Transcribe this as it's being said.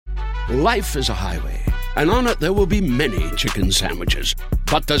Life is a highway, and on it there will be many chicken sandwiches.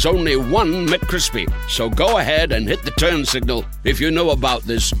 But there's only one McCrispy. So go ahead and hit the turn signal if you know about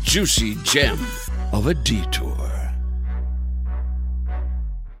this juicy gem of a detour.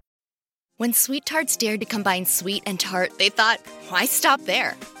 When Sweet Tarts dared to combine sweet and tart, they thought, why stop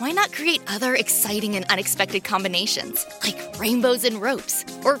there? Why not create other exciting and unexpected combinations? Like rainbows and ropes,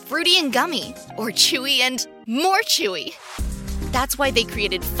 or fruity and gummy, or chewy and more chewy. That's why they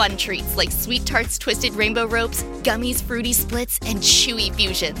created fun treats like Sweet Tarts Twisted Rainbow Ropes, Gummies Fruity Splits, and Chewy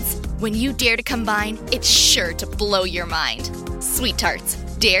Fusions. When you dare to combine, it's sure to blow your mind. Sweet Tarts,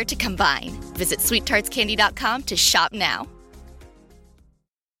 dare to combine. Visit sweettartscandy.com to shop now.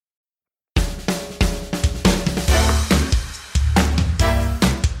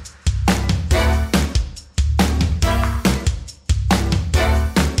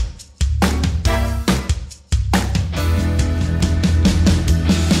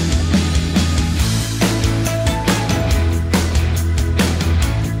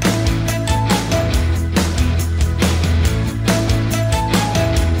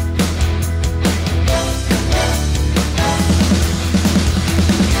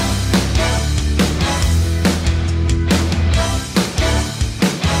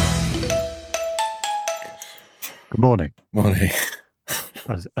 Morning. Morning.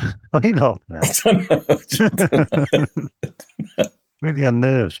 Are you not now? Really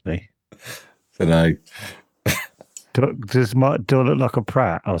unnerves me. I know. Do I look like a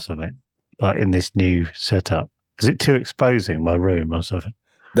prat or something? Like in this new setup? Is it too exposing my room or something?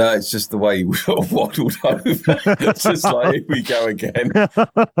 No, it's just the way you waddled over. It's just like, here we go again.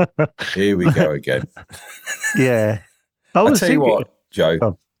 Here we go again. Yeah. I'll tell you what, Joe.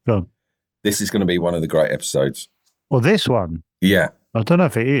 Go on. This is going to be one of the great episodes. Well, this one? Yeah. I don't know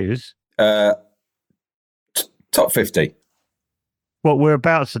if it is. Top 50. What we're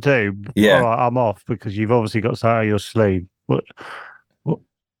about to do? Yeah. All right, I'm off because you've obviously got something out of your sleeve. What?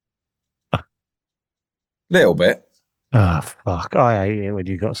 Little bit. Oh, fuck. I hate it when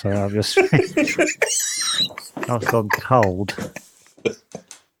you got something out of your sleeve. I've gone cold.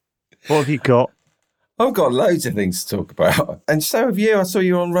 What have you got? I've got loads of things to talk about. And so have you. I saw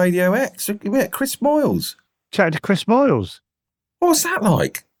you on Radio X. You met Chris Moyles. Chatting to Chris Moyles. What was that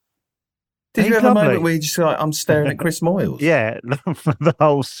like? Did you have a moment where you just like, I'm staring at Chris Moyles? Yeah, for the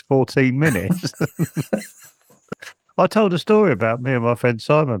whole 14 minutes. I told a story about me and my friend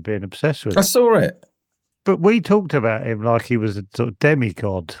Simon being obsessed with him. I saw it. But we talked about him like he was a sort of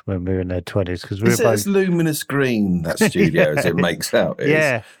demigod when we were in their 20s. Because we were both as luminous green, that studio, as it makes out.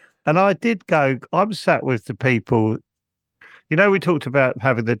 Yeah. And I did go, I'm sat with the people, we talked about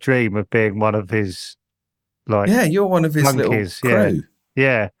having the dream of being one of his, yeah, you're one of his monkeys, little crew.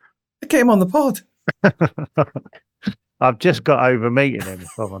 Yeah. Get him on the pod. I've just got over meeting him,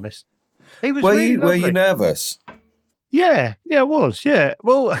 if I'm honest. He was were you nervous? Yeah, it was, yeah.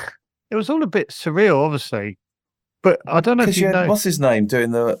 Well, it was all a bit surreal, obviously. But I don't know if you know. What's his name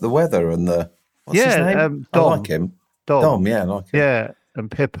doing the weather and the... What's his name? Dom. I like him. Dom, yeah, I like him. Yeah,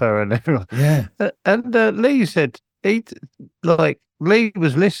 and Pippa and everyone. Yeah. And Lee said, Lee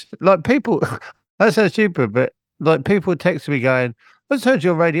was listening. Like people, that sounds stupid, but like people texted me going, I just heard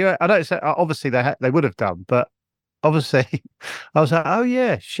your radio. I don't say, obviously they would have done, but obviously I was like, oh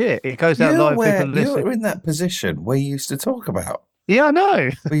yeah, shit. It goes out live. People listen. You were in that position where you used to talk about. Yeah, I know.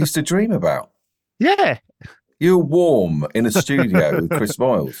 We used to dream about. Yeah. You were warm in a studio with Chris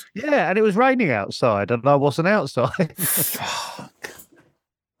Moyles. Yeah, and it was raining outside and I wasn't outside. Fuck.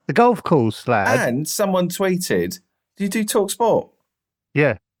 The golf course, lad. And someone tweeted, do you do Talk Sport?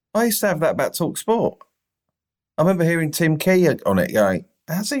 Yeah. I used to have that about Talk Sport. I remember hearing Tim Key on it going,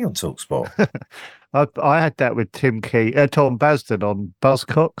 how's he on Talk Sport? I had that with Tom Basden on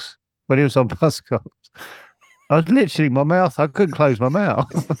Buzzcocks, when he was on Buzzcocks. I was literally, I couldn't close my mouth.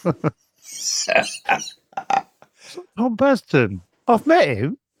 Tom Basden. I've met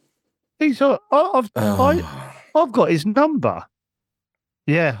him. I've got his number.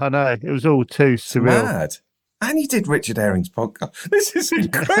 Yeah, I know. It was all too surreal. Mad. And you did Richard Herring's podcast. This is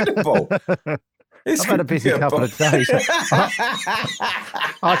incredible. I've had a busy couple of days.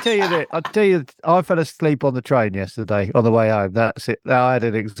 I'll tell you, I fell asleep on the train yesterday on the way home. That's it. I had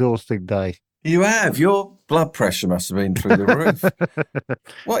an exhausting day. You have. Your blood pressure must have been through the roof.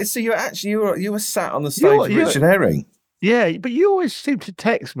 What? So you were sat on the stage with Richard Herring? Yeah, but you always seem to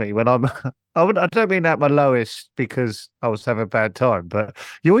text me when I don't mean at my lowest because I was having a bad time, but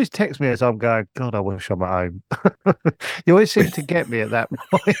you always text me as I'm going, God, I wish I'm at home. You always seem to get me at that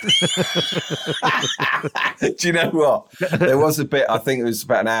point. Do you know what? There was a bit, I think it was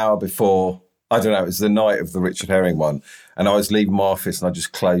about an hour before I don't know. It was the night of the Richard Herring one, and I was leaving my office, and I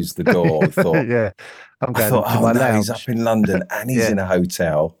just closed the door. I thought, yeah, I thought, oh no, he's up in London and he's in a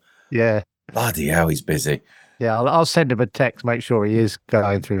hotel. Yeah, bloody hell, he's busy. Yeah, I'll send him a text, make sure he is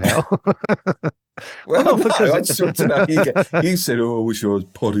going through hell. Well, no, I just want to know. You said, "Oh, I wish I was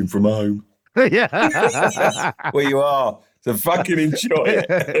podding from home." Yeah, well, you are. So fucking enjoy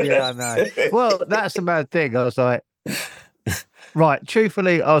it. Yeah, I know. Well, that's the mad thing. I was like, right.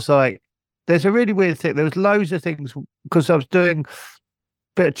 Truthfully, I was like, there's a really weird thing. There was loads of things because I was doing a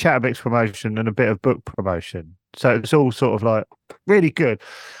bit of Chatterbox promotion and a bit of book promotion, so it's all sort of like really good.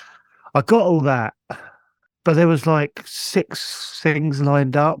 I got all that. But there was like 6 things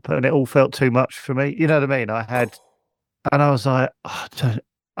lined up, and it all felt too much for me. You know what I mean? And I was like, oh,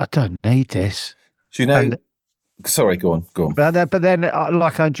 I don't need this. Do you know? Sorry, go on. But then,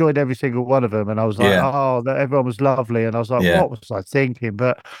 like, I enjoyed every single one of them, and I was like, oh, everyone was lovely, and I was like, what was I thinking?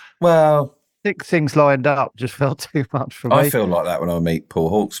 But 6 things lined up just felt too much for me. I feel like that when I meet Paul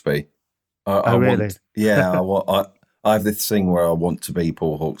Hawksby. I really? I have this thing where I want to be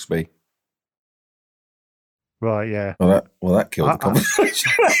Paul Hawksby. Right, yeah. Well, that killed the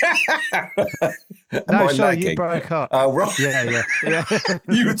conversation. No, sorry, you broke up. Oh, right. Yeah.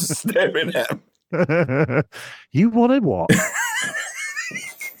 You were just staring at him. You wanted what?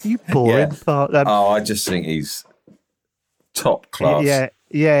 You boring part. I just think he's top class.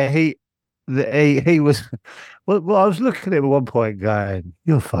 Yeah. He was. Well, I was looking at him at one point, going,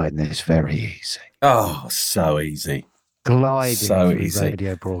 "You'll find this very easy." Oh, so easy. Gliding so through easy.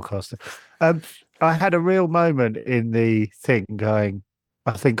 Radio broadcaster. I had a real moment in the thing going,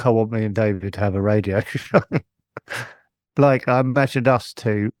 I think I want me and David to have a radio show. Like, I imagined us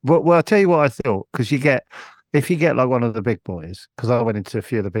two. Well, I'll tell you what I thought, because if you get like one of the big boys, because I went into a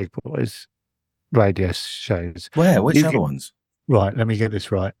few of the big boys radio shows. Where? Which other ones? Right, let me get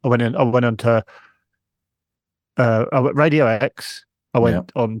this right. I went on to Radio X. I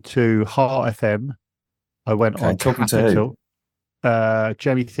went on to Heart FM. I went on talking Capital. to who?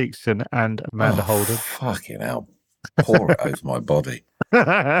 Jamie Theakston and Amanda Holden. Fucking hell. Pour it over my body.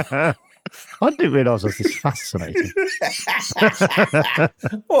 I didn't realise I was this fascinating.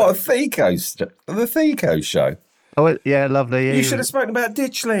 What, the Theco show? Oh, yeah, lovely. You should have spoken about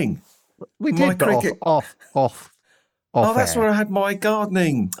Ditchling. We did, but off. Oh, that's where I had my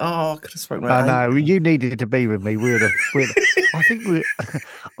gardening. Oh, I could have spoken about I know. You needed to be with me. I think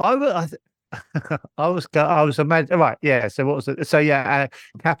I was imagining. Right, yeah. So what was it? So yeah,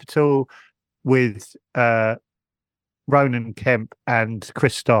 Capital with Ronan Kemp and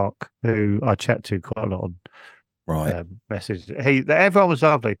Chris Stark, who I chat to quite a lot on message. Everyone was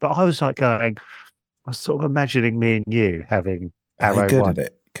lovely, but I was like I was sort of imagining me and you having Are they good at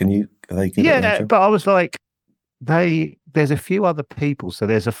it? Are they good at it? Yeah, but I was like, there's a few other people, so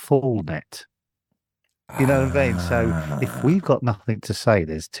there's a full net. You know what I mean? So if we've got nothing to say,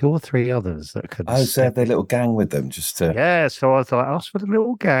 there's 2 or 3 others that could. Oh, so have their little gang with them just to. Yeah, so I was like, us for the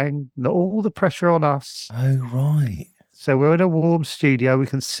little gang, not all the pressure on us. Oh, right. So we're in a warm studio. We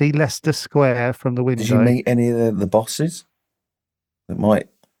can see Leicester Square from the window. Did you meet any of the bosses that might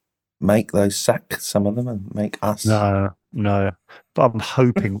make those sack some of them and make us? No. But I'm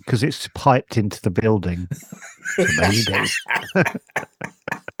hoping because it's piped into the building. So maybe.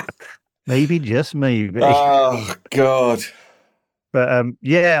 Maybe, just maybe. Oh, God. But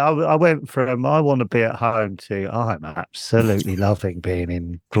I went from I want to be at home to I'm absolutely loving being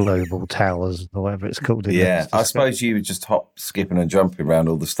in Global Towers or whatever it's called. Yeah, I suppose you were just skipping and jumping around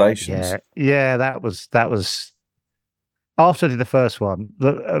all the stations. Yeah, that was after I did the first one.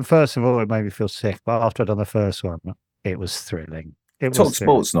 First of all, it made me feel sick, but after I'd done the first one, it was thrilling. Talk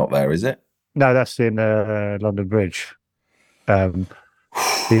Sport's not there, is it? No, that's in London Bridge.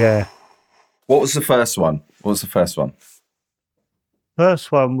 Yeah. What was the first one?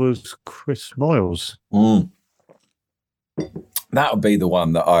 First one was Chris Moyles. That would be the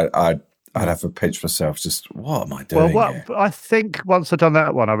one that I'd have to pinch myself. Just what am I doing? Well, I think once I'd done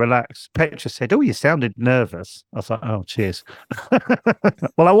that one, I relaxed. Petra said, "Oh, you sounded nervous." I was like, "Oh, cheers."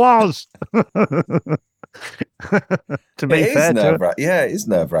 Well, I was. To be fair, it is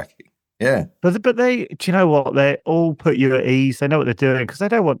nerve-wracking. Yeah, but they, do you know what? They all put you at ease. They know what they're doing because they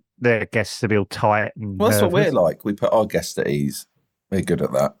don't want their guests to be all tight. And well, that's what we're like. We put our guests at ease. We're good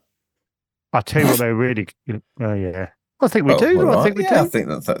at that. I tell you what, they're really. Yeah, I think we do. Right. I think we do. I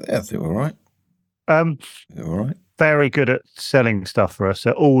think we're right. All right. Very good at selling stuff for us.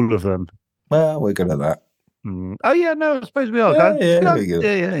 All of them. Well, we're good at that. Oh yeah, no, I suppose we are. Yeah, we're good.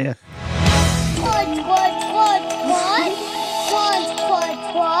 Yeah.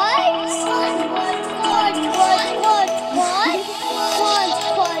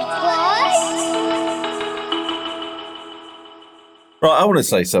 Right, I want to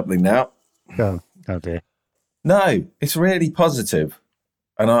say something now. Oh dear. No, it's really positive.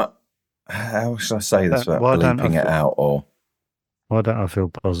 And how should I say this without bleeping it out? Or why don't I feel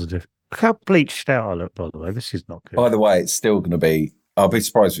positive? Look how bleached out I look, by the way. This is not good. By the way, it's still going to be, I'll be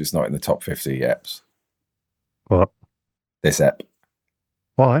surprised if it's not in the top 50 apps. What? This app.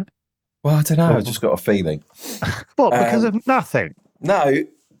 Why? Well, I don't know. I've just got a feeling. What? Because of nothing? No.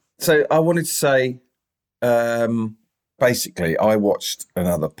 So I wanted to say, basically, I watched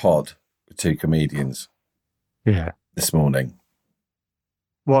another pod with two comedians. Yeah. This morning.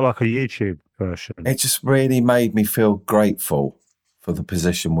 What, like a YouTube version? It just really made me feel grateful for the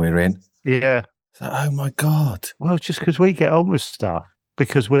position we're in. Yeah. So, oh my God. Well, just because we get on with stuff,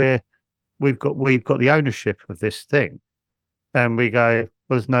 because we've got the ownership of this thing, and we go.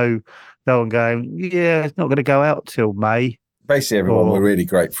 There's no one going. Yeah, it's not going to go out till May. Basically, everyone, we're really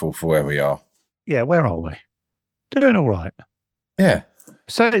grateful for where we are. Yeah, where are we? Doing all right. Yeah.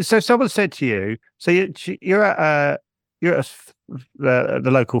 So someone said to you, so you're at the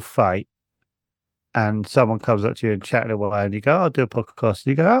local fete, and someone comes up to you and chatting away, and you go, "I'll do a podcast."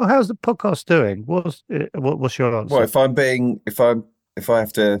 And you go, "Oh, how's the podcast doing?" What's your answer? Well, if I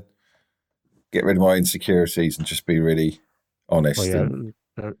have to get rid of my insecurities and just be really honest. Well,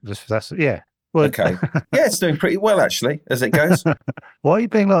 yeah. Well, okay. Yeah, it's doing pretty well actually, as it goes. Why are you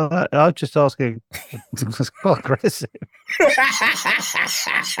being like that? I'm just asking. It's quite aggressive. Okay,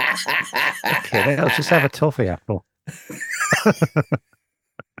 I'll just have a toffee apple.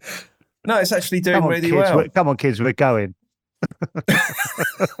 No, it's actually doing really well. Come on, kids, we're going.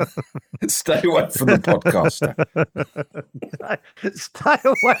 Stay away from the podcast. Stay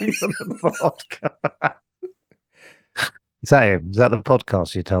away from the podcast. Is that him? Is that the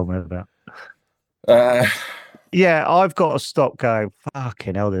podcast you told me about? Yeah, I've got to stop going,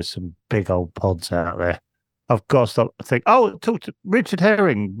 fucking hell, there's some big old pods out there. I've got to stop think. Oh, Richard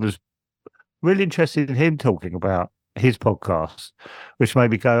Herring was really interested in him talking about his podcast, which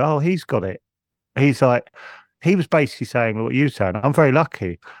made me go, oh, he's got it. He's like, he was basically saying what you're saying. I'm very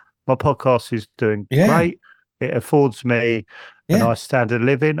lucky. My podcast is doing great. It affords me a nice standard of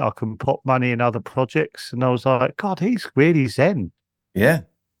living. I can pop money in other projects. And I was like, God, he's really zen. Yeah.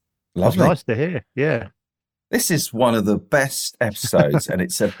 Lovely. Nice to hear. Yeah. This is one of the best episodes, and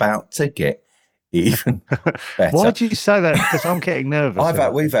it's about to get even better. Why do you say that? Because I'm getting nervous.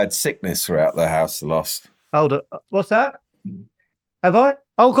 We've had sickness throughout the house the last. Hold on. What's that? Have I?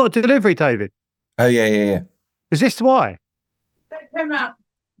 Oh, I've got a delivery, David. Oh, yeah. Is this why?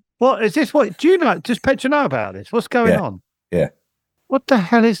 What is this? What do you know? Does Petra know about this? What's going on? Yeah. What the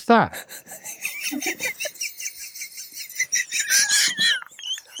hell is that?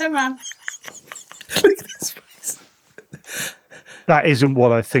 Come on. Look at this face. That isn't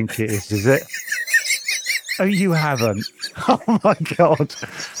what I think it is it? Oh, you haven't. Oh my God.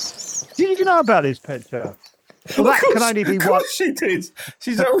 Did you know about this, Petra? Well, that can only be one. She did.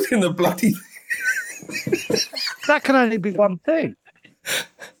 She's holding the bloody. That can only be one thing.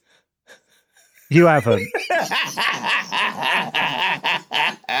 You haven't.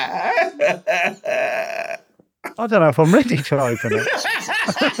 I don't know if I'm ready to open it.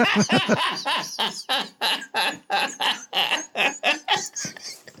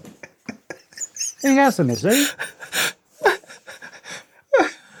 He hasn't, is he?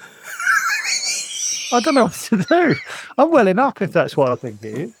 I don't know what to do. I'm welling up if that's what I think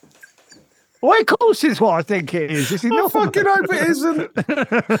it is. Well, of course it's what I think it is. This is I fucking hope it isn't.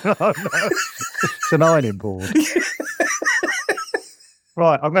 Oh, no. It's an ironing board.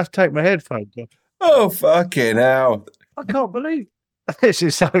 Right, I'm going to have to take my headphones off. Oh, fucking hell. I can't believe this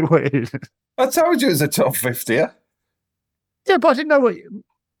is so weird. I told you it was a top 50. Yeah, but I didn't know what.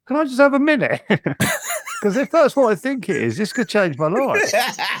 Can I just have a minute? Because if that's what I think it is, this could change my life.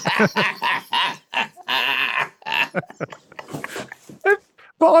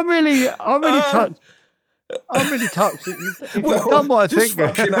 But I'm really touched. I'm really touched. If you've done what I just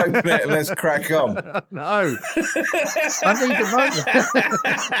think. Fucking open it and let's crack on. No. I need a moment.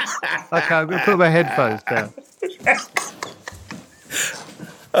 Okay, I'm going to put my headphones down.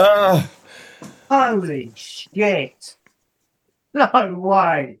 Holy shit. No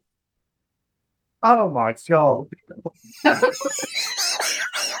way. Oh my God.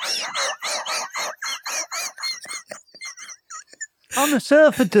 I'm a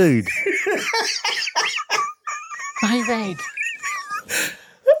surfer dude. David.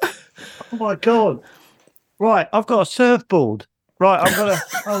 Oh my God. Right, I've got a surfboard. Right, I'm going to...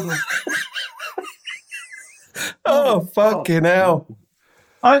 Hold on. Oh, fucking hell.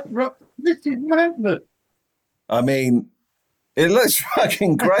 This is madness. I mean, it looks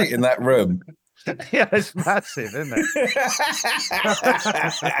fucking great in that room. Yeah, it's massive, isn't it?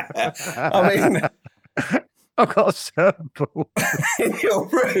 I mean, I've got a surfboard in your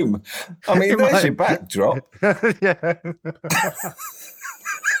room. I mean, there's your backdrop. Yeah.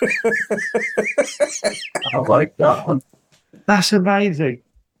 Oh my God. That's amazing.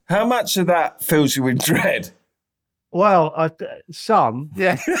 How much of that fills you with dread? Well, some,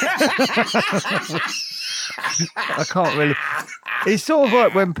 yeah. I can't really. It's sort of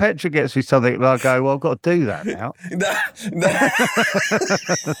like when Petra gets me something, and I go, "Well, I've got to do that now." No.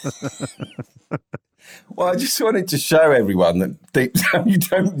 Well, I just wanted to show everyone that deep down you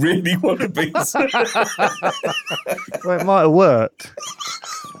don't really want to be. Well, it might have worked.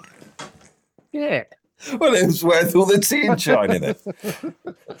 Yeah. Well, it was worth all the tea and shine in it.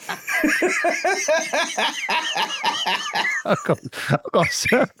 I've got a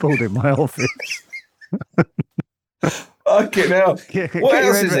surfboard in my office. Okay, now, what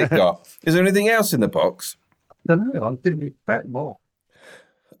else has it got? Is there anything else in the box? I don't know. I didn't expect more.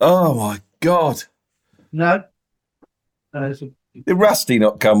 Oh, my God. No. Did Rusty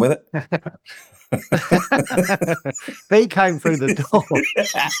not come with it? He came through the door.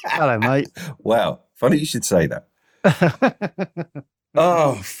 Hello, mate. Wow. Funny you should say that.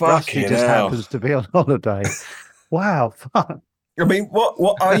 Oh, fucking Rusty just hell. happens to be on holiday. Wow, fun. I mean,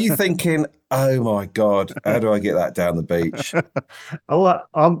 what are you thinking? Oh, my God. How do I get that down the beach? Do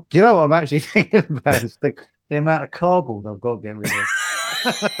you know what I'm actually thinking about? Is the amount of cardboard I've got to get rid of.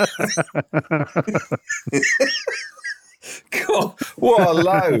 God, what a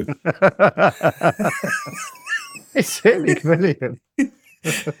load. It's really brilliant.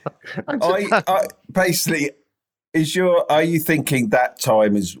 I basically, are you thinking that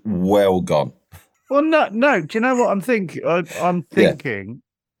time is well gone? Well, no. Do you know what I'm thinking? I'm thinking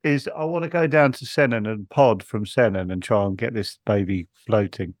is I want to go down to Sennen and pod from Sennen and try and get this baby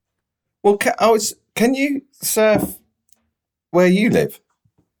floating. Well, can you surf where you live?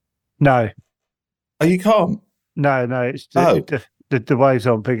 No. Oh, you can't? No. It's the waves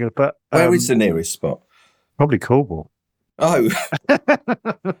aren't big enough. But where is the nearest spot? Probably Cornwall. Oh.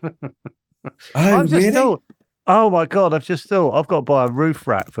 Oh, really? Oh my God! I've just thought I've got to buy a roof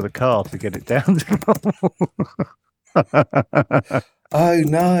rack for the car to get it down. Oh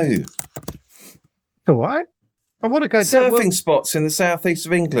no! All right. I want to go surfing spots in the southeast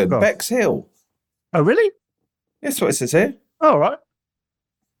of England, Bexhill. Oh really? That's what it says here. All right.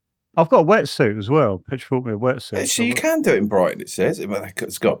 I've got a wetsuit as well. Pitch bought me a wetsuit. Actually, you can do it in Brighton. It says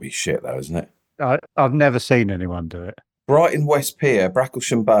it's got to be shit though, isn't it? I've never seen anyone do it. Brighton West Pier,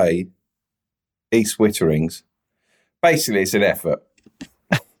 Bracklesham Bay, East Witterings. Basically, it's an effort.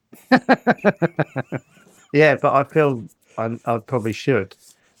 Yeah, but I feel I probably should.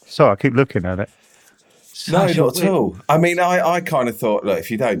 Sorry, I keep looking at it. No, not at all. I mean, I kind of thought, look, if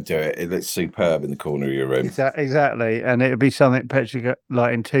you don't do it, it looks superb in the corner of your room. Exactly. And it would be something Petra,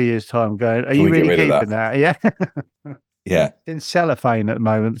 like in 2 years' time, going, are you really keeping that? Yeah. Yeah. It's in cellophane at the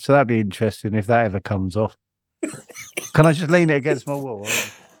moment, so that'd be interesting if that ever comes off. Can I just lean it against my wall?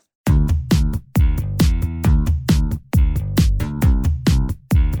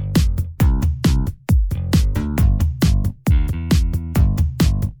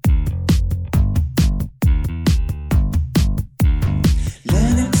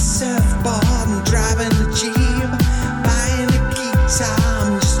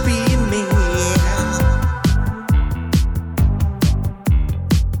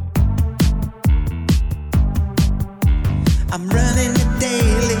 I'm running the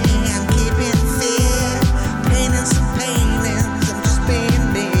day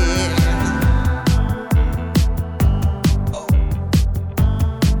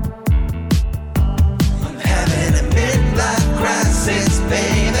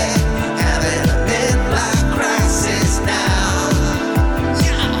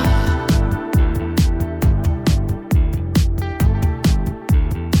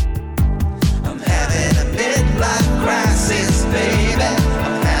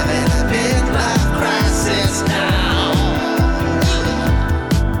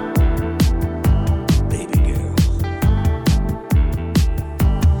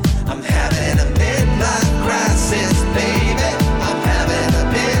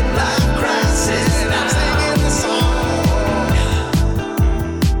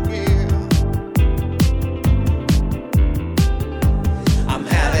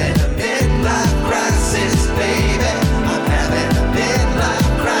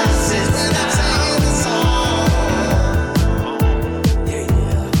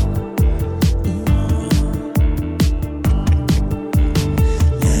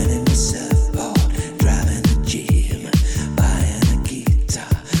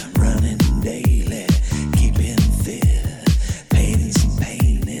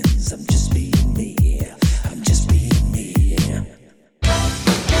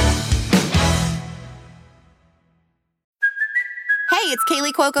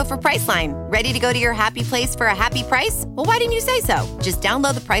Kaylee Cuoco for Priceline. Ready to go to your happy place for a happy price? Well, why didn't you say so? Just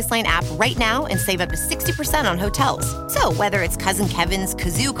download the Priceline app right now and save up to 60% on hotels. So whether it's Cousin Kevin's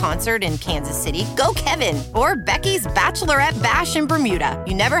Kazoo Concert in Kansas City, go Kevin, or Becky's Bachelorette Bash in Bermuda,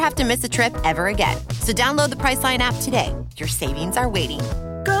 you never have to miss a trip ever again. So download the Priceline app today. Your savings are waiting.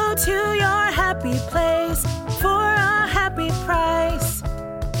 Go to your happy place for a happy price.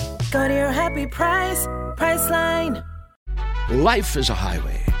 Go to your happy price, Priceline. Life is a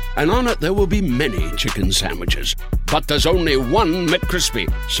highway, and on it there will be many chicken sandwiches. But there's only one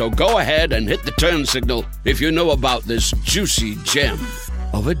McCrispy. So go ahead and hit the turn signal if you know about this juicy gem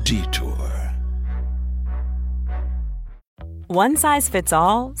of a detour. One size fits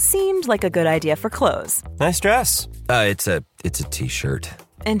all seemed like a good idea for clothes. Nice dress. It's a t-shirt.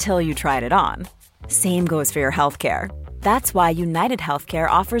 Until you tried it on. Same goes for your healthcare. That's why United Healthcare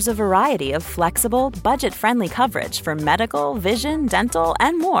offers a variety of flexible, budget-friendly coverage for medical, vision, dental,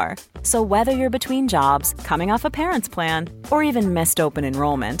 and more. So whether you're between jobs, coming off a parent's plan, or even missed open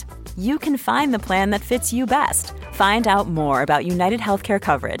enrollment, you can find the plan that fits you best. Find out more about United Healthcare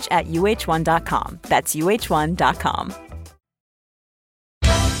coverage at uh1.com. That's uh1.com.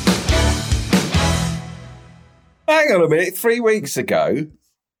 Hang on a minute. 3 weeks ago,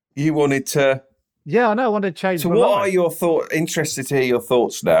 you wanted to... Yeah, I know. I want to change. So, my what life. are your thoughts? Interested to hear your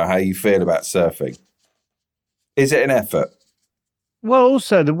thoughts now. How you feel about surfing? Is it an effort? Well,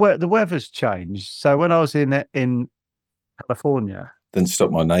 also the weather's changed. So when I was in California, Didn't stop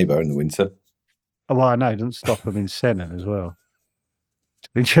my neighbour in the winter. oh, well, I know, it doesn't stop them in Senna as well. To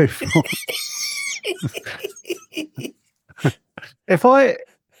be truthful, if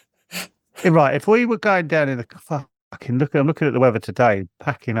we were going down in the fucking I'm looking at the weather today,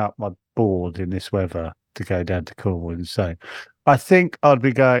 packing up my board in this weather to go down to Cornwall and so I think I'd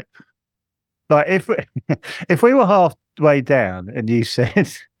be going like if we were halfway down and you said,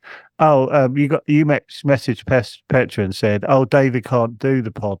 "Oh, you messaged Petra and said, 'Oh, David can't do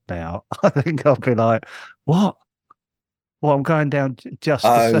the pod now.'" I think I'd be like, "What? Well, I'm going down just."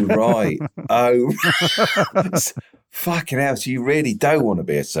 Right. Oh, fucking hell! So you really don't want to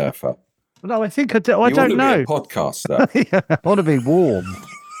be a surfer? No, I think I do. I You don't want to know. be a podcaster? Yeah, I want to be warm. I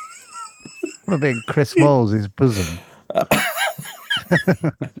want to be in Chris Moles' bosom.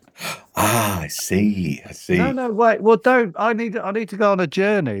 I see. No, wait. Well, don't. I need to go on a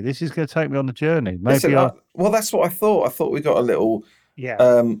journey. This is going to take me on a journey. Maybe. Well, that's what I thought. I thought we got a little.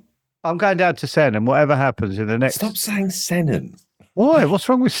 Yeah. I'm going down to Sennen. Whatever happens in the next. Stop saying Sennen. Why? What's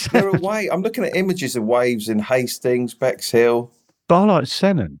wrong with Sennen? You're away. I'm looking at images of waves in Hastings, Bexhill. But I like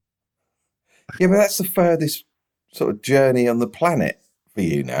Sennen. Yeah, but that's the furthest sort of journey on the planet for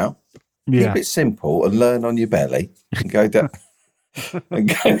you now. Yeah. Keep it simple and learn on your belly and go down and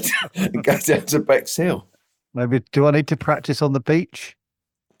go down to Bexhill. Maybe do I need to practice on the beach?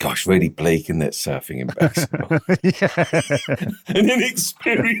 Gosh, really bleak, isn't it, surfing in Bexhill? Yeah. An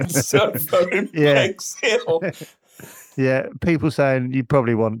inexperienced surfer in Bexhill. Yeah, people saying you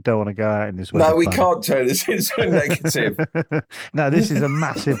probably don't want to go out in this weather. No, we can't turn this into a negative. No, this is a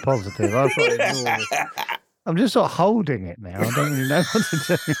massive positive. I've got to ignore this. I'm just sort of holding it now. I don't really know what to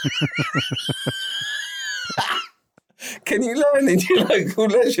do. Can you learn in your local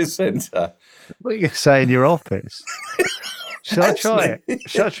leisure centre? What are you say in your office? Shall I try it?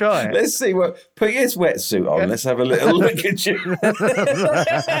 Shall I try it? Let's see put your wetsuit on. Let's have a little look at you.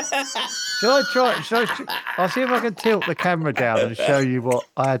 Shall I try it? I'll see if I can tilt the camera down and show you what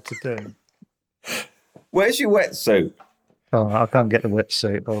I had to do. Where's your wetsuit? Oh, I can't get the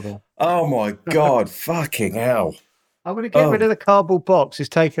wetsuit. Hold on. Oh my God, fucking hell. I'm going to get rid of the cardboard box. It's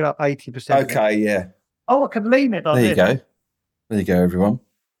taking up 80%. Okay, yeah. Oh, I can lean it like There this. you go. There you go, everyone.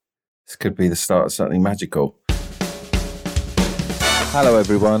 This could be the start of something magical. Hello,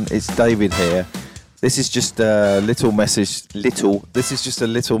 everyone. It's David here. This is just a little message. This is just a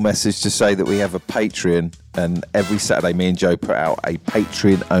little message to say that we have a Patreon, and every Saturday, me and Joe put out a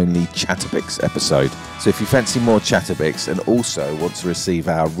Patreon-only Chatterbix episode. So if you fancy more Chatterbix and also want to receive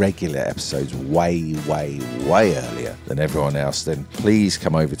our regular episodes way earlier than everyone else, then please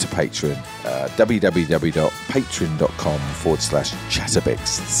come over to Patreon.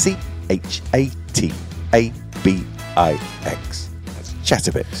 www.patreon.com/Chatterbix. CHATABIX.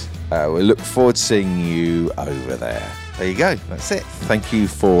 Chatterbix. We look forward to seeing you over there. There you go. That's it. Thank you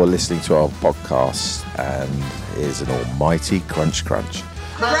for listening to our podcast. And here's an almighty crunch. Crunch.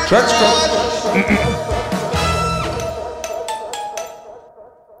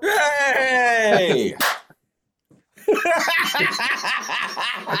 Hey!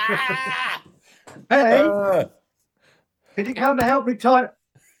 Hey! Can you come to help me tie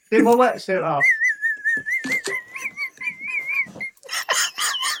my wetsuit up?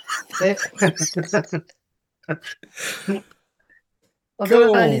 it. I don't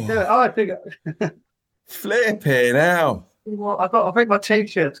know how you do it. Oh, I think Flipping hell. I think my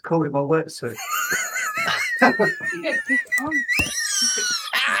t-shirt's calling my wetsuit.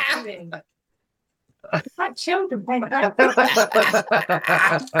 Like children playing. Bit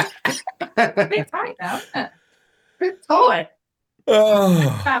tight now, isn't it? Bit tight.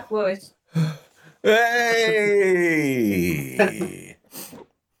 Oh. That was. Hey.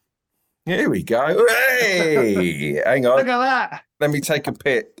 Here we go. Hey. Hang on. Look at that. Let me take a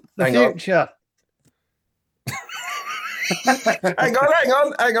pic. The Hang on. future.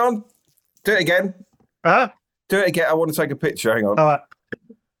 Hang on. Do it again. Huh? Do it again. I want to take a picture. Hang on. All right.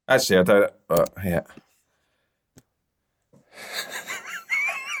 Actually, I don't. Yeah.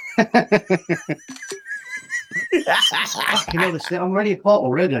 Fucking honestly, I'm really hot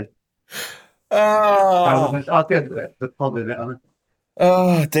already. Oh. I'll get the pod in it.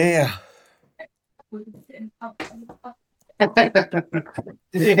 Oh dear. Did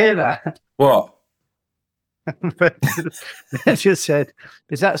you hear that? What? It just said,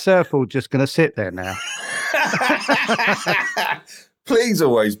 is that surfboard just going to sit there now? Please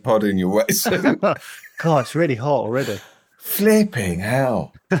always pod in your wetsuit. God, it's really hot already. Flipping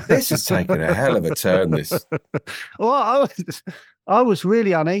hell. This has taken a hell of a turn, this. Well, I was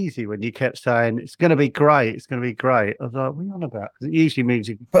really uneasy when you kept saying, it's going to be great, it's going to be great. I was like, what are you on about? 'Cause it usually means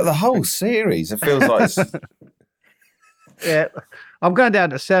you... But the whole series, it feels like it's... Yeah, I'm going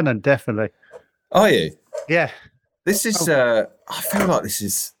down to Senan, definitely. Are you? Yeah. This is, I feel like this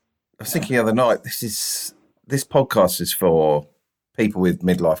is, I was thinking the other night, this podcast is for people with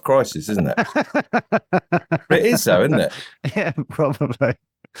midlife crisis, isn't it? But it is though, isn't it? Yeah, probably.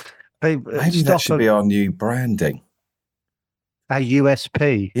 Maybe that should be our new branding. Our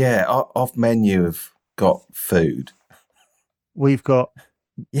USP. Yeah, our menu have got food. We've got...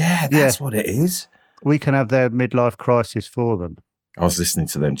 Yeah, that's what it is. We can have their midlife crisis for them. I was listening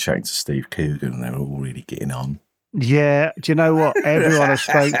to them chatting to Steve Coogan and they were all really getting on. Yeah. Do you know what? Everyone I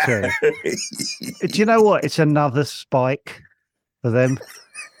spoke to. Do you know what? It's another spike for them.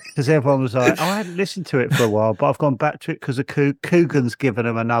 Because everyone was like, oh, I hadn't listened to it for a while, but I've gone back to it because Coogan's given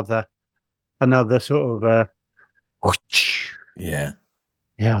them another sort of... Yeah.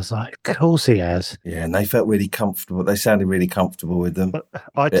 Yeah, I was like, of course he has. Yeah, and they felt really comfortable. They sounded really comfortable with them.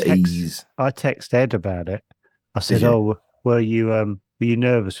 I ease. texted Ed about it. I said, "Oh, were you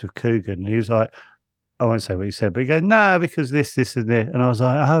nervous with Coogan?" And he was like, "I won't say what he said," but he goes, "No, because this, and this." And I was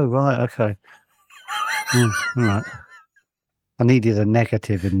like, "Oh, right, okay, all right." I needed a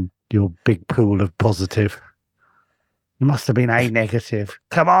negative in your big pool of positive. You must have been a negative.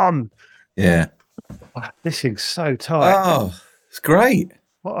 Come on. Yeah. This thing's so tight. Oh, it's great.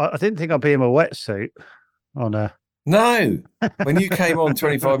 Well, I didn't think I'd be in my wetsuit on a... No, when you came on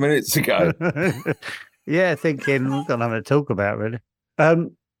 25 minutes ago. Yeah, thinking, we've got nothing to talk about, really. Wow.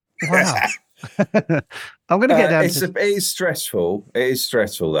 I'm going to get down to... It is stressful. It is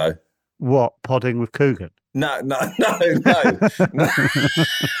stressful, though. What, podding with Coogan? No. No.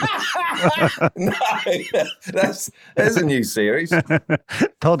 There's a new series.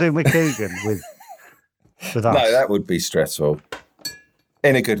 Podding with Coogan with us. No, that would be stressful.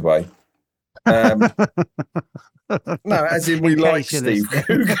 In a good way. No, as in we like Steve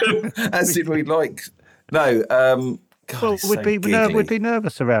Coogan. As in we like... No, God, well, we'd be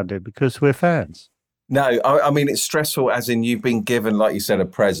nervous around it because we're fans. No, I mean, it's stressful as in you've been given, like you said, a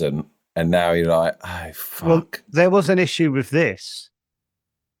present, and now you're like, oh, fuck. Well, there was an issue with this.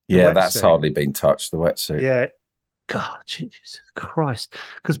 Yeah, that's hardly been touched, the wetsuit. Yeah. God, Jesus Christ.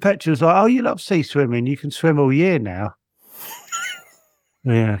 Because Petra was like, oh, you love sea swimming. You can swim all year now.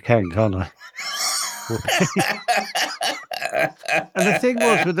 Yeah, I can, can't I? And the thing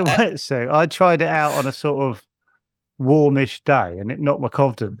was with the wetsuit, I tried it out on a sort of warmish day and it knocked my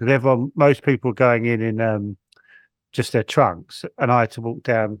confidence because most people were going in just their trunks and I had to walk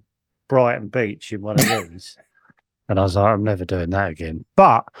down Brighton Beach in one of these. And I was like, I'm never doing that again.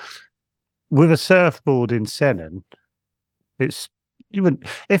 But with a surfboard in Senan,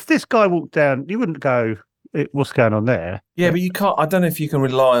 if this guy walked down, you wouldn't go, what's going on there? Yeah, but you can't. I don't know if you can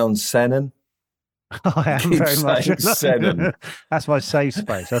rely on Senan. I am very much. Senan. That's my safe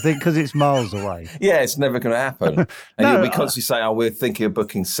space. I think because it's miles away. Yeah, it's never going to happen. And you'll be constantly saying, "Oh, we're thinking of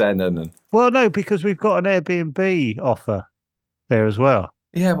booking Senan." Well, no, because we've got an Airbnb offer there as well.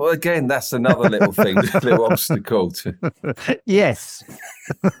 Yeah, well, again, that's another little thing, little obstacle to. Yes.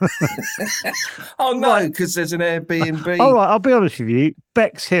 Oh no, because there's an Airbnb. All right, I'll be honest with you.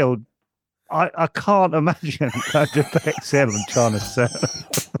 Bexhill, I can't imagine going to Bexhill and trying to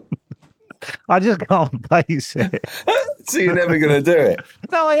surf. I just can't face it. So you're never going to do it?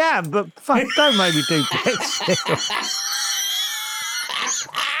 No, I am, but fuck, don't make me do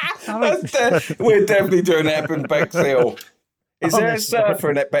Bexhill. We're definitely doing Eben Bexhill. Is there a Honestly.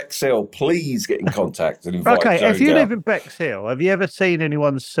 surfer in Bexhill? Please get in contact and invite Okay, Joe if you down. live in Bexhill, have you ever seen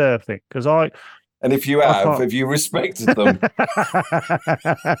anyone surfing? Because And if you have you respected them?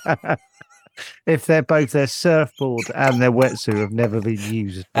 if they're both their surfboard and their wetsuit have never been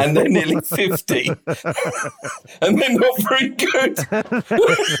used. And they're nearly 50. And they're not very good.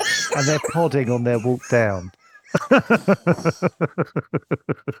 And they're podding on their walk down.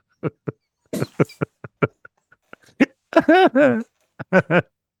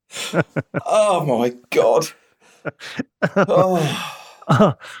 Oh, my God. Oh.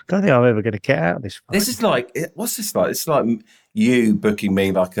 I don't think I'm ever going to get out of this. This is like, what's this like? It's like you booking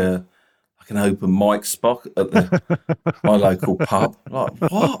me like an open mic spot at my local pub. Like,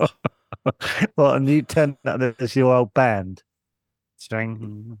 what? What, and you turn that as your old band?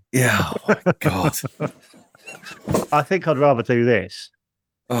 String. Yeah, oh my God. I think I'd rather do this.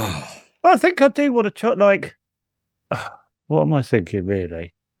 Oh. I think I do want to try, like, what am I thinking,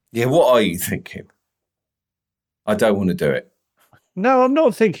 really? Yeah, what are you thinking? I don't want to do it. No, I'm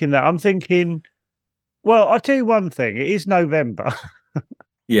not thinking that. I'm thinking, well, I'll tell you one thing. It is November.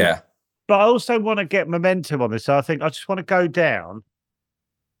 Yeah. But I also want to get momentum on this. So I think I just want to go down.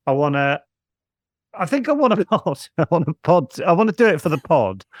 I think I want to pod. I want to pod. I want to do it for the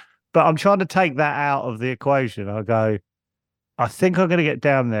pod. But I'm trying to take that out of the equation. I think I'm going to get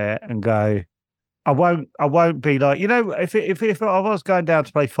down there and go, I won't be like, if I was going down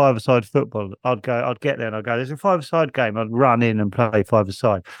to play five-a-side football, I'd get there and I'd go, there's a five-a-side game. I'd run in and play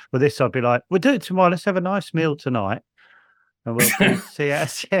five-a-side. But this, I'd be like, we'll do it tomorrow. Let's have a nice meal tonight. And we'll see how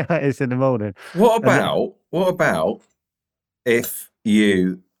it is in the morning. What about if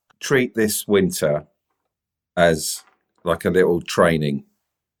you treat this winter as like a little training,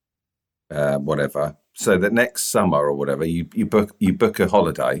 whatever, so that next summer or whatever, you book a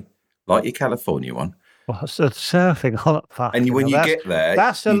holiday, like your California one. Well, so surfing holiday. And when you get there,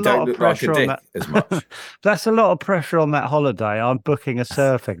 you don't look like a dick as much. That's a lot of pressure on that holiday. I'm booking a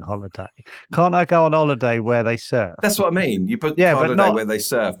surfing holiday. Can't I go on holiday where they surf? That's what I mean. You book a holiday where they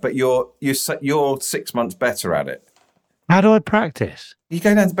surf, but you're 6 months better at it. How do I practice? You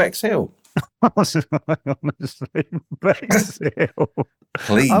go down to Bexhill. Honestly, Bexhill.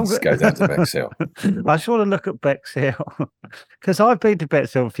 Please go down to Bexhill. I just want to look at Bexhill because I've been to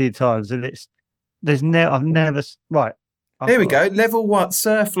Bexhill a few times, and I've never right. Here we go. Level 1,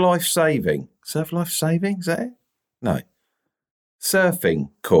 surf life saving. Surf life saving, is that it? No.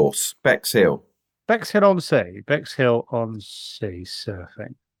 Surfing course, Bexhill. Bexhill on sea. Bexhill on sea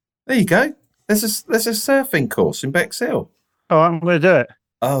surfing. There you go. There's a surfing course in Bexhill. Oh, I'm going to do it.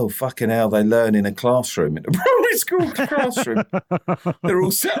 Oh, fucking hell, they learn in a classroom, in a primary school classroom. They're all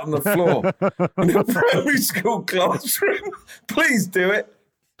sat on the floor in a primary school classroom. Please do it.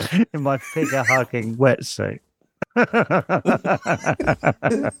 In my figure-hugging wetsuit.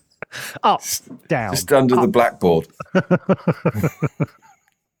 Up, down. Just under the blackboard.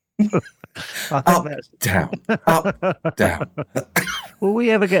 Up, down, up, down. Will we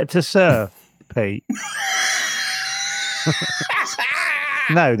ever get to surf, Pete?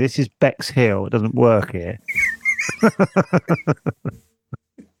 No, this is Bexhill. It doesn't work here.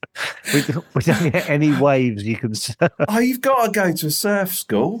 we don't get any waves you can surf. Oh, you've got to go to a surf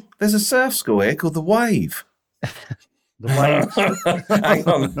school. There's a surf school here called The Wave. The waves. Hang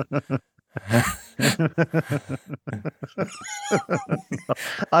on.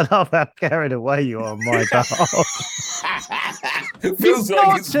 I love how carried away you are on my behalf. It feels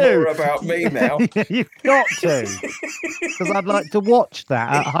like it's more about me now. You've got to. Because I'd like to watch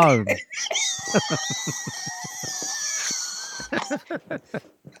that at home.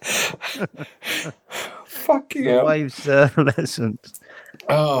 Fucking hell. Wave surf lessons.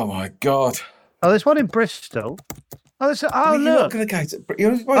 Oh, my God. Oh, there's one in Bristol. Oh, You're not going to go to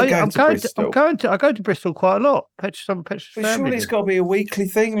Bristol. I go to Bristol quite a lot. But surely it's got to be a weekly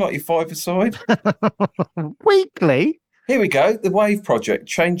thing, like your five-a-side. Weekly? Here we go. The Wave Project,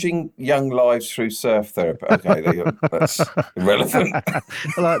 changing young lives through surf therapy. Okay, there you go. That's irrelevant.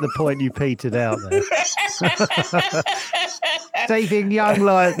 I like the point you petered out there. Saving young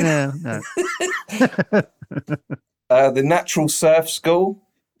lives. No. The Natural Surf School.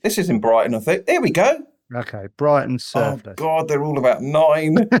 This is in Brighton, I think. Here we go. Okay, Brighton surf. Oh, God, they're all about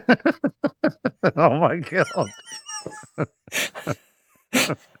 9. Oh, my God.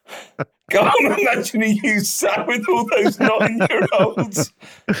 Can't imagine you sat with all those 9-year-olds.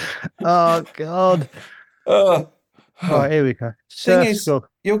 Oh, God. Right, here we go. Surf school.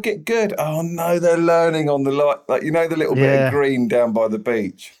 You'll get good. Oh no, they're learning on the light, like the little bit of green down by the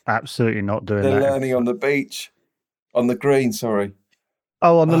beach. Absolutely not doing They're that. learning on the beach, on the green. Sorry.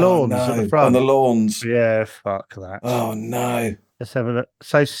 Oh, on the lawns at the front. On the lawns. Yeah, fuck that. Oh no. Let's have a look.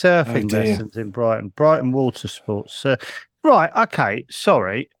 So surfing lessons in Brighton water sports. Right, okay.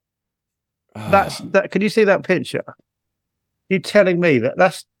 Sorry, that's that. Can you see that picture? You're telling me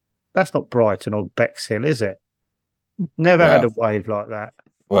that's not Brighton or Bexhill, is it? Never had a wave like that.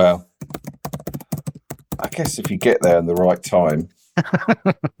 Well, I guess if you get there in the right time.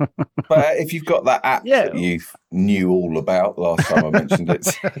 But if you've got that app that you knew all about last time I mentioned it.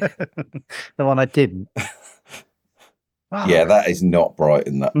 The one I didn't. Yeah, that is not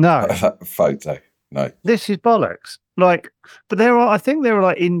Brighton, that photo. No. This is bollocks. Like, but I think there are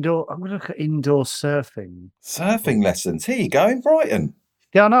like indoor, I'm going to look at indoor surfing. Surfing lessons. Here you go, in Brighton.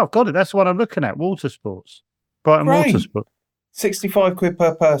 Yeah, I know, I've got it. That's what I'm looking at. Water sports. Brighton water sports. £65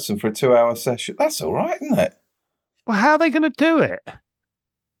 per person for a 2-hour session. That's all right, isn't it? Well, how are they going to do it?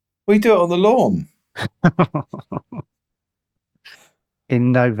 We do it on the lawn.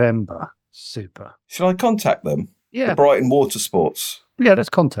 In November. Super. Shall I contact them? Yeah. The Brighton Water Sports. Yeah, let's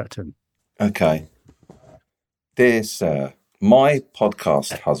contact them. Okay. Dear sir, my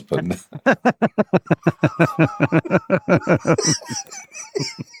podcast husband.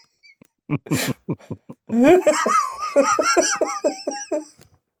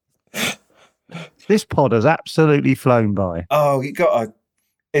 This pod has absolutely flown by. Oh, you got a...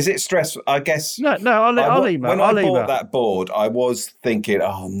 Is it stressful? I guess... No, I'll email. When I bought that board, I was thinking,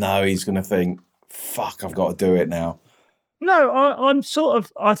 oh no, he's going to think, fuck, I've got to do it now. No, I'm sort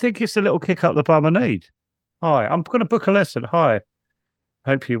of... I think it's a little kick up the bum I need. Hi, I'm going to book a lesson. Hi.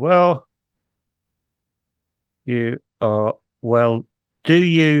 Hope you're well. You are well. Do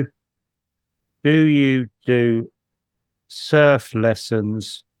you do surf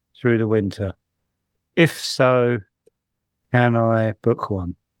lessons through the winter? If so, can I book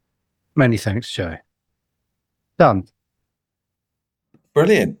one? Many thanks, Joe. Done.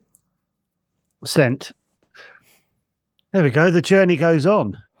 Brilliant. Sent. There we go. The journey goes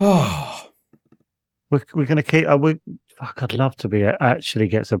on. Oh, we're going to keep... Fuck, I'd love to be actually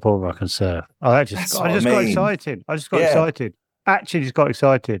get to the point where I can surf. I just got excited. Actually just got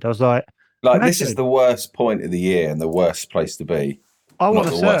excited. I was like... this is the worst point of the year and the worst place to be. I want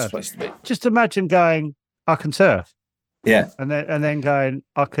to surf. Worst place to be. Just imagine going, I can surf. Yeah. And then going,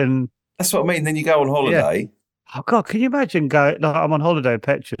 I can... That's what I mean. Then you go on holiday. Yeah. Oh, God, can you imagine going... Like, I'm on holiday in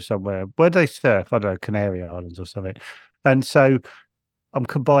Petra somewhere. Where do they surf? I don't know, Canary Islands or something. And so I'm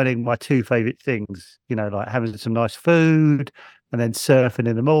combining my two favourite things, like having some nice food and then surfing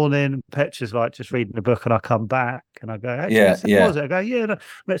in the morning. Petra's like just reading a book and I come back and I go, hey, was it? I go, no,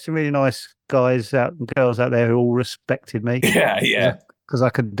 met some really nice guys out and girls out there who all respected me. Yeah. Because I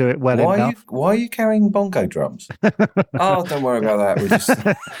could do it well enough. Why are you carrying bongo drums? Oh, don't worry about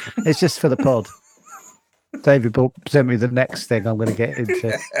that. It's just for the pod. David sent me the next thing I'm going to get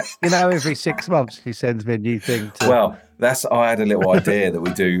into. Every 6 months he sends me a new thing. Well, I had a little idea that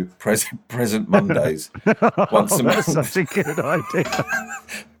we do present Mondays once a month. That's such a good idea.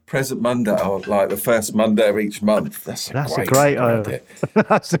 Present Monday, like the first Monday of each month. That's a great idea.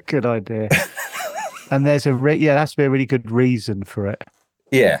 That's a good idea. And there's there has to be a really good reason for it.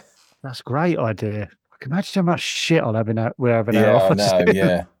 Yeah, that's a great idea. I can imagine how much shit we're having our office. I know,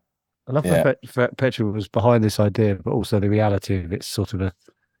 yeah. I love that Petra was behind this idea, but also the reality of it's sort of a...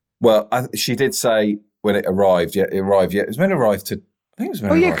 Well, she did say when it arrived, it was meant to arrive to... I think it was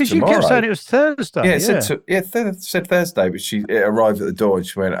meant to arrive because tomorrow. You kept saying it was Thursday. It said Thursday, but it arrived at the door and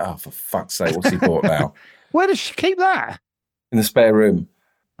she went, oh, for fuck's sake, what's he bought now? Where does she keep that? In the spare room.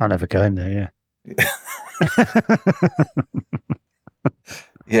 I never go in there,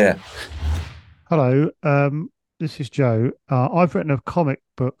 Yeah. Hello, this is Joe. I've written a comic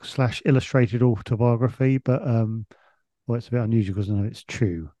book / illustrated autobiography, but it's a bit unusual because I know it's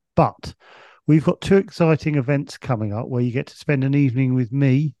true. But we've got 2 exciting events coming up where you get to spend an evening with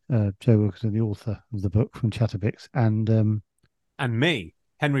me, Joe Wilkinson, the author of the book from Chatterbix, and me,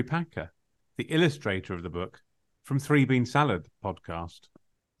 Henry Packer, the illustrator of the book from Three Bean Salad podcast.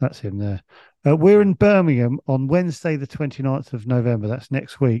 That's him there. We're in Birmingham on Wednesday, the 29th of November. That's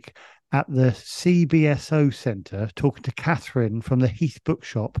next week at the CBSO Centre, talking to Catherine from the Heath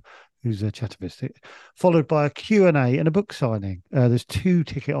Bookshop, who's a Chatterbix, followed by a Q&A and a book signing. There's 2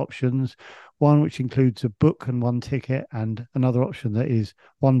 ticket options, one which includes a book and 1 ticket, and another option that is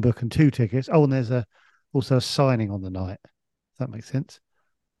 1 book and 2 tickets. Oh, and there's also a signing on the night. If that makes sense.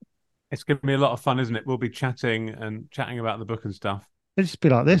 It's going to be a lot of fun, isn't it? We'll be chatting about the book and stuff. It'd just be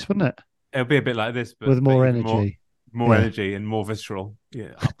like this, wouldn't it? It'll be a bit like this, but with more energy. more energy and more visceral.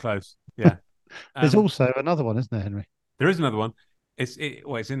 Yeah, up close. Yeah. There's also another one, isn't there, Henry? There is another one. It's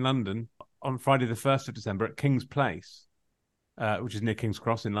in London on Friday the 1st of December at King's Place, which is near King's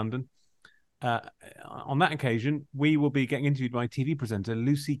Cross in London. On that occasion, we will be getting interviewed by TV presenter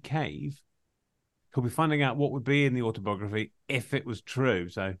Lucy Cave, who'll be finding out what would be in the autobiography if it was true.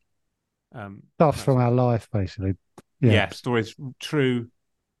 So, stuff from our life, basically. Yeah, stories true.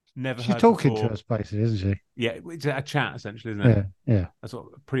 Never. She's heard talking before. to us, basically, isn't she? Yeah, it's a chat essentially, isn't it? Yeah. A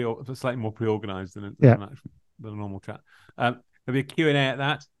sort of slightly more pre-organized than Yeah. a normal chat. There'll be a Q&A at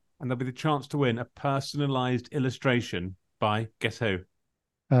that, and there'll be the chance to win a personalised illustration by, guess who?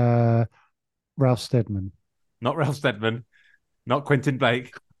 Ralph Steadman. Not Ralph Steadman, not Quentin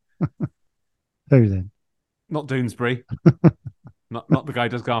Blake, Who then? not Doonesbury, not the guy who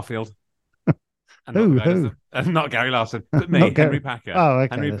does Garfield. And Who? Not Gary Larson, but me, Not Henry Gary. Packer. Oh,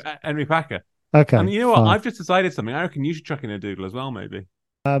 okay. Henry Packer. Okay. And you know what? fine. I've just decided something. I reckon you should chuck in a doodle as well, maybe.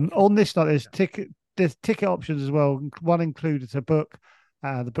 On this night, there's ticket options as well. One includes a book,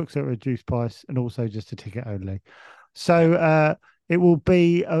 the books at a reduced price, and also just a ticket only. So it will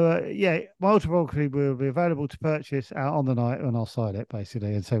be, my autobiography will be available to purchase out on the night, and I'll sign it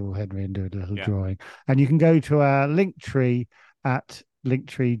basically, and so will Henry and do a little drawing. And you can go to our Linktree at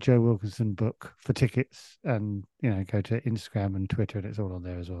Linktree Joe Wilkinson book for tickets, and go to Instagram and Twitter, and it's all on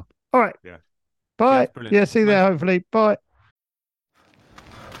there as well. All right. Yeah. Bye. Yeah, see you there. Hopefully. Bye.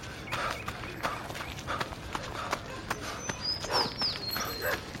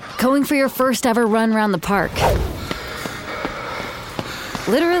 Going for your first ever run around the park.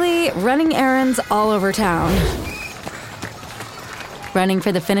 Literally running errands all over town. Running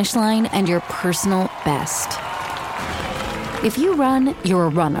for the finish line and your personal best. If you run, you're a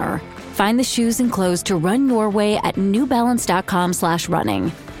runner. Find the shoes and clothes to run your way at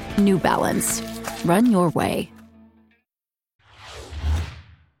newbalance.com/running. New Balance. Run your way.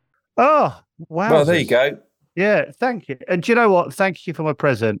 Oh, wow. Well, there you go. Yeah, thank you. And do you know what? Thank you for my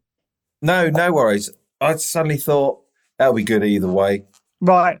present. No worries. I suddenly thought that'll be good either way.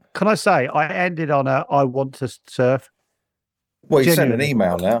 Right. Can I say, I ended on I want to surf. Well, you sent Genuinely. an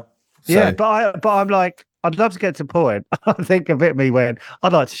email now. So. Yeah, but I'm like, I'd love to get to the point. I think a bit of me went,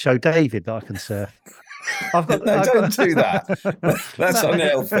 I'd like to show David that I can surf. Don't do that. That's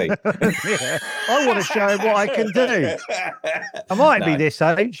unhealthy. Yeah. I want to show him what I can do. I might be this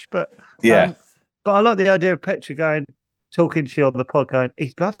age, but yeah. But I like the idea of Petra talking to you on the pod, going,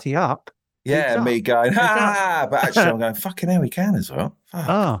 he's bloody up. Yeah, He's me up. going, He's up. but actually I'm going, fucking hell, he can as well. Fuck.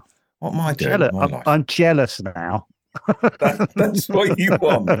 Oh, What am I doing? with my life? I'm jealous now. That's what you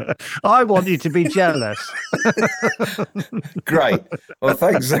want. I want you to be jealous. Great. Well,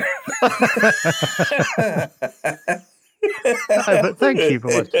 thanks. No, but thank you for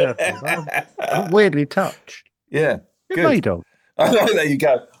my surfing. I'm weirdly touched. Yeah. Good Good. made of. Oh, there you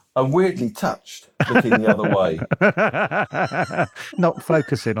go. I'm weirdly touched looking the other way. Not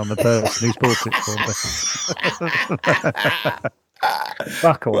focusing on the person who's bought it for me.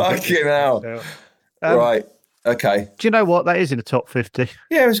 Fuck all. Fucking hell. Right. Okay. Do you know what? That is in the top 50.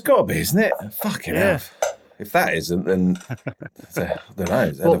 Yeah, it's got to be, isn't it? Fucking Yeah. hell. If that isn't, then I don't know. It's a hell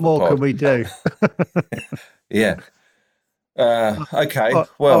What of a more pod. can we do? Yeah. Okay. All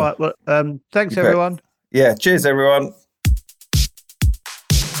Well, right, thanks, you bet. everyone. Yeah. Cheers, everyone.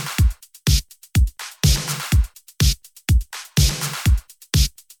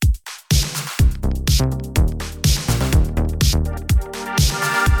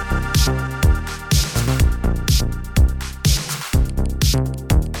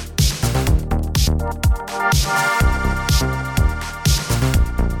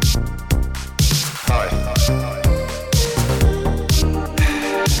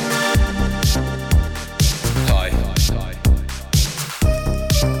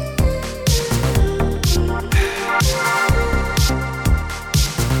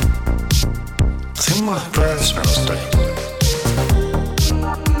 Tim, my breath smells stink.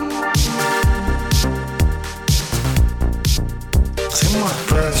 Tim, my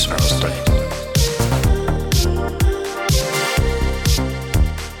breath smells stink.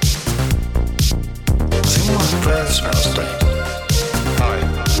 Tim, my breath smells stink. Hi.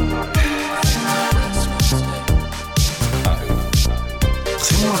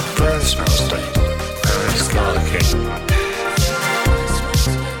 Tim, my breath smells stink. Very scarlet.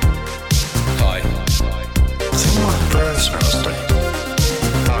 Tim, my breath smells stink.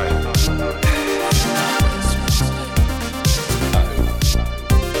 Hi.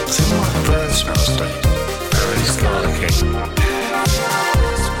 Tim, my breath smells stink. Very scarlet.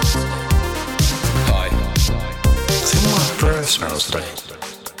 Tim, my breath smells stink.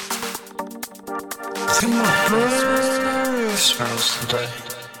 Tim, my breath smells today.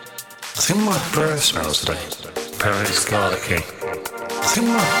 I think my breath smells today. Very garlicky. I think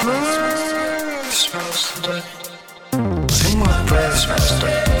my breath smells today. I think my breath smells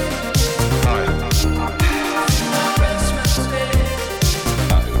today. Hi. I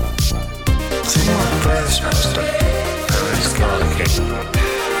think my breath smells today. Very garlicky.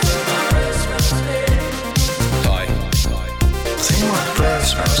 Hi. I think my breath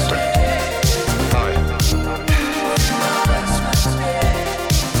smells today. Hi.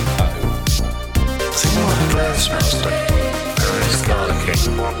 I think my breath smells today. Very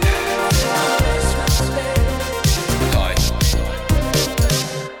garlicky.